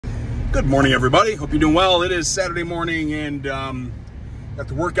Good morning, everybody. Hope you're doing well. It is Saturday morning, and got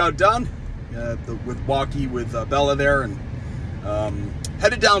the workout done with Walkie with Bella there, and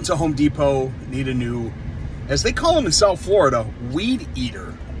headed down to Home Depot. Need a new, as they call them in South Florida, weed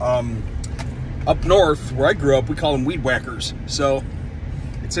eater. Up north, where I grew up, we call them weed whackers. So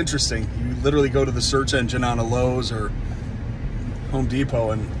it's interesting. You literally go to the search engine on a Lowe's or Home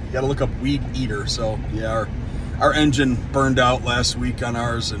Depot, and you got to look up weed eater. So yeah, our engine burned out last week on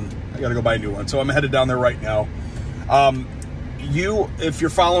ours, and I got to go buy a new one. So I'm headed down there right now. If you're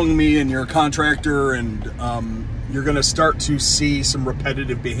following me and you're a contractor, and you're going to start to see some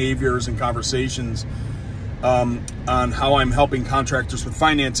repetitive behaviors and conversations on how I'm helping contractors with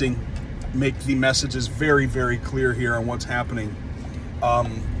financing, make the messages very, very clear here on what's happening.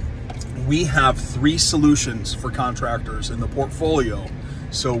 We have 3 solutions for contractors in the portfolio.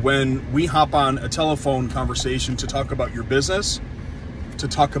 So when we hop on a telephone conversation to talk about your business, to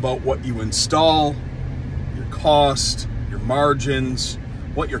talk about what you install, your cost, your margins,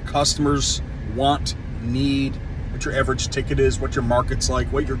 what your customers want, need, what your average ticket is, what your market's like,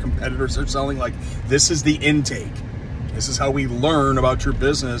 what your competitors are selling, like, this is the intake. This is how we learn about your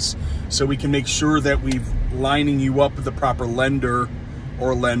business, so we can make sure that we're lining you up with the proper lender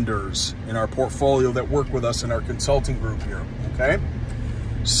or lenders in our portfolio that work with us in our consulting group here, okay?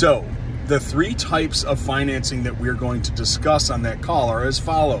 So the 3 types of financing that we're going to discuss on that call are as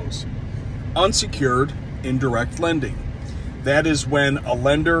follows. Unsecured indirect lending. That is when a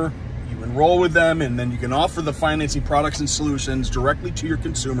lender, you enroll with them, and then you can offer the financing products and solutions directly to your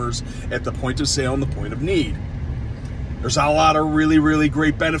consumers at the point of sale and the point of need. There's a lot of really, really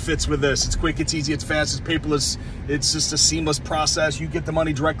great benefits with this. It's quick, it's easy, it's fast, it's paperless. It's just a seamless process. You get the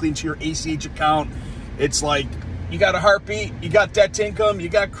money directly into your ACH account. It's like, you got a heartbeat, you got debt to income, you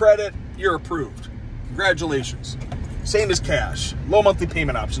got credit, you're approved. Congratulations. Same as cash, low monthly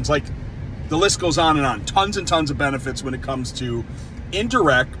payment options. Like, the list goes on and on. Tons and tons of benefits when it comes to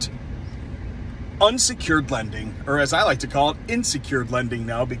indirect, unsecured lending, or as I like to call it, insecured lending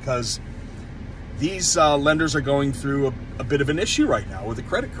now, because these lenders are going through a bit of an issue right now with the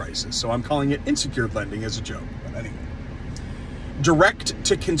credit crisis. So I'm calling it insecured lending as a joke. But anyway, direct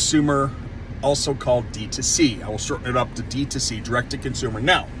to consumer, also called D2C. I will shorten it up to D2C, direct to consumer.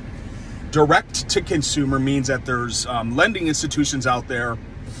 Now, direct to consumer means that there's lending institutions out there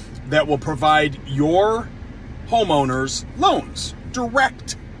that will provide your homeowners loans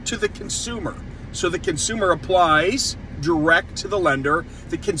direct to the consumer. So the consumer applies direct to the lender,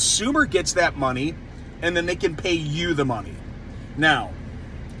 the consumer gets that money, and then they can pay you the money. Now,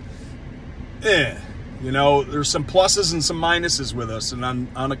 you know, there's some pluses and some minuses with us, and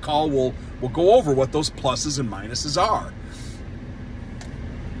on a call we'll go over what those pluses and minuses are.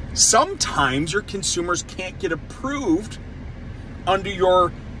 Sometimes your consumers can't get approved under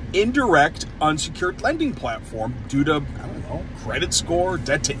your indirect unsecured lending platform due to, I don't know, credit score,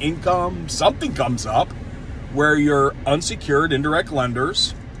 debt to income, something comes up where your unsecured indirect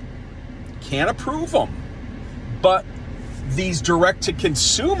lenders can't approve them. But these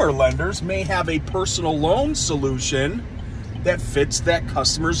direct-to-consumer lenders may have a personal loan solution that fits that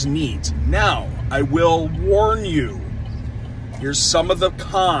customer's needs. Now, I will warn you, here's some of the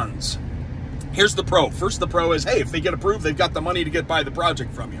cons. Here's the pro. First, the pro is, hey, if they get approved, they've got the money to buy the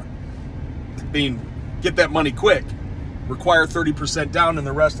project from you. I mean, get that money quick. Require 30% down and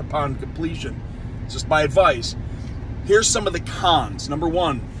the rest upon completion. Just my advice. Here's some of the cons. Number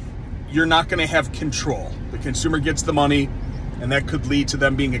 1, you're not going to have control. The consumer gets the money, and that could lead to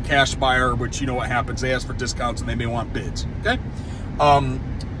them being a cash buyer, which, you know what happens. They ask for discounts and they may want bids. Okay?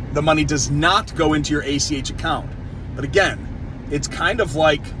 The money does not go into your ACH account. But again, it's kind of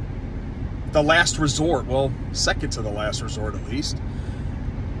like the last resort. Well, second to the last resort at least.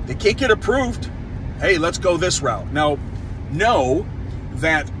 They can't get approved. Hey, let's go this route. Now, know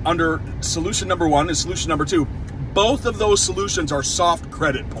that under solution number 1 and solution number 2, both of those solutions are soft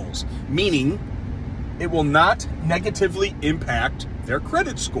credit pulls, meaning it will not negatively impact their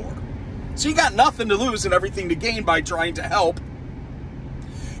credit score. So you got nothing to lose and everything to gain by trying to help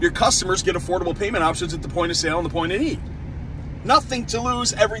your customers get affordable payment options at the point of sale and the point of need. Nothing to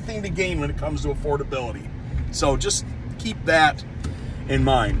lose, everything to gain when it comes to affordability. So just keep that in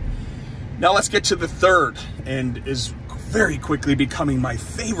mind. Now let's get to the third, and is very quickly becoming my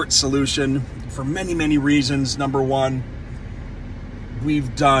favorite solution for many, many reasons. Number 1,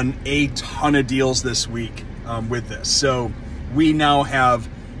 we've done a ton of deals this week with this. So we now have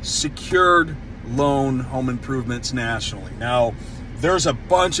secured loan home improvements nationally. Now, there's a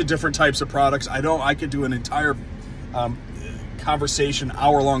bunch of different types of products. I could do an entire conversation,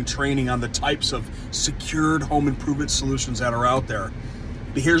 hour-long training on the types of secured home improvement solutions that are out there.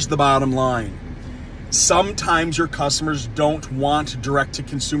 But here's the bottom line. Sometimes your customers don't want direct to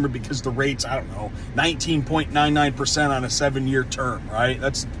consumer because the rate's, I don't know, 19.99% on a 7-year term, right?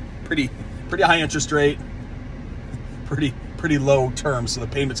 That's pretty high interest rate, pretty low term, so the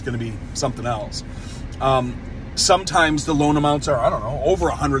payment's going to be something else. Sometimes the loan amounts are, I don't know, over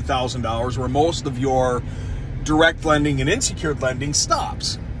 $100,000, where most of your direct lending and unsecured lending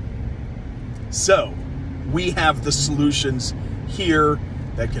stops. So we have the solutions here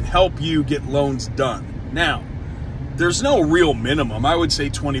that can help you get loans done. Now, there's no real minimum. I would say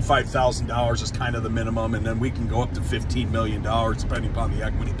 $25,000 is kind of the minimum, and then we can go up to $15 million depending upon the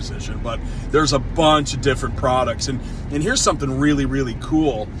equity position. But there's a bunch of different products. And here's something really, really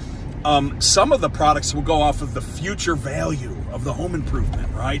cool. Some of the products will go off of the future value of the home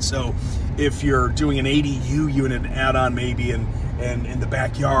improvement, right? So if you're doing an ADU unit add-on maybe in the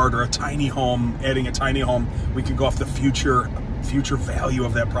backyard, or a tiny home, adding a tiny home, we can go off the future value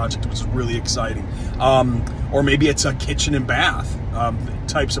of that project, which is really exciting. Or maybe it's a kitchen and bath,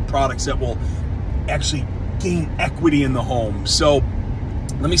 types of products that will actually gain equity in the home. So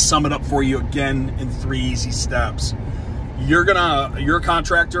let me sum it up for you again in 3 easy steps. You're a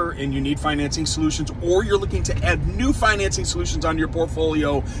contractor and you need financing solutions, or you're looking to add new financing solutions onto your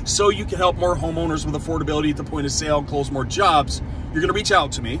portfolio so you can help more homeowners with affordability at the point of sale, close more jobs. You're gonna reach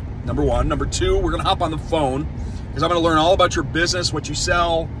out to me, number one. Number two, we're gonna hop on the phone, because I'm gonna learn all about your business, what you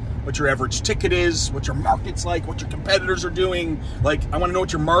sell, what your average ticket is, what your market's like, what your competitors are doing. Like, I wanna know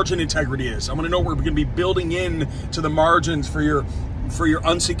what your margin integrity is. I wanna know where we're gonna be building in to the margins for your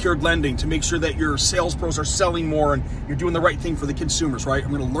unsecured lending to make sure that your sales pros are selling more and you're doing the right thing for the consumers, right?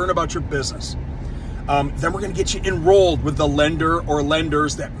 I'm gonna learn about your business. Then we're gonna get you enrolled with the lender or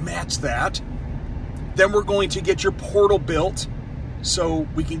lenders that match that. Then we're going to get your portal built so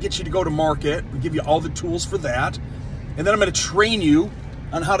we can get you to go to market. We give you all the tools for that. And then I'm gonna train you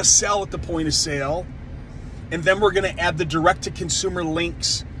on how to sell at the point of sale. And then we're gonna add the direct to consumer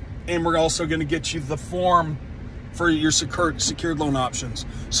links, and we're also gonna get you the form for your secured loan options.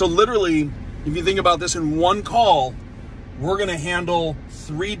 So literally, if you think about this in one call, we're gonna handle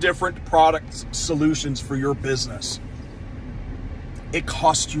 3 different product solutions for your business. It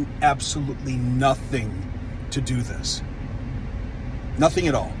costs you absolutely nothing to do this. Nothing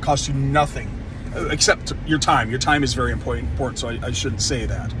at all. It costs you nothing, except your time. Your time is very important, so I shouldn't say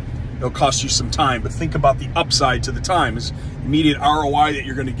that. It'll cost you some time, but think about the upside to the time, is immediate ROI that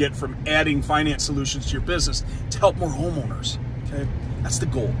you're gonna get from adding finance solutions to your business to help more homeowners, okay? That's the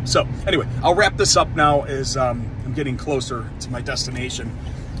goal. So anyway, I'll wrap this up now as I'm getting closer to my destination.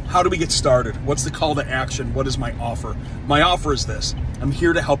 How do we get started? What's the call to action? What is my offer? My offer is this. I'm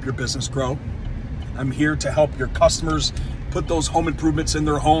here to help your business grow. I'm here to help your customers put those home improvements in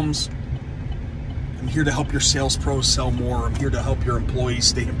their homes. I'm here to help your sales pros sell more. I'm here to help your employees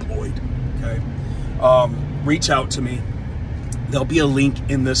stay employed, okay? Reach out to me. There'll be a link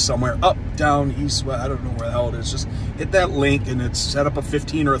in this somewhere, up, down, east, west, I don't know where the hell it is. Just hit that link and it's set up a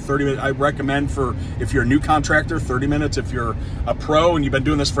 15 or a 30 minute. I recommend, for if you're a new contractor, 30 minutes. If you're a pro and you've been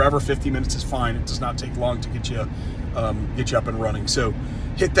doing this forever, 50 minutes is fine. It does not take long to get you up and running. So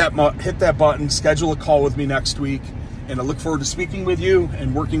hit that button, schedule a call with me next week. And I look forward to speaking with you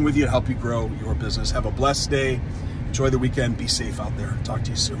and working with you to help you grow your business. Have a blessed day. Enjoy the weekend. Be safe out there. Talk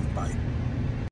to you soon. Bye.